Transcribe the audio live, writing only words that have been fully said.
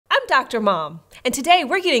Dr. Mom, and today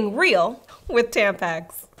we're getting real with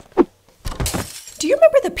Tampax. Do you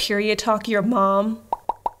remember the period talk your mom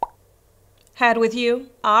had with you?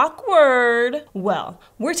 Awkward. Well,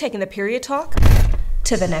 we're taking the period talk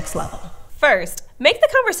to the next level. First, make the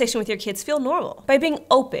conversation with your kids feel normal by being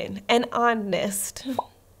open and honest.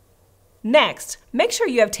 Next, make sure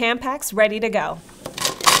you have Tampax ready to go.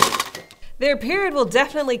 Their period will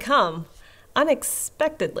definitely come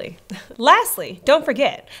unexpectedly. Lastly, don't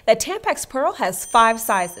forget that Tampax Pearl has 5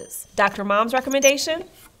 sizes. Dr. Mom's recommendation?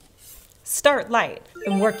 Start light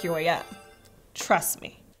and work your way up. Trust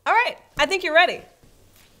me. All right, I think you're ready.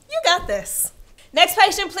 You got this. Next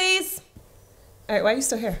patient, please. All right, why are you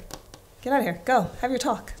still here? Get out of here, go, have your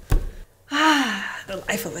talk. The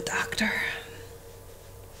life of a doctor.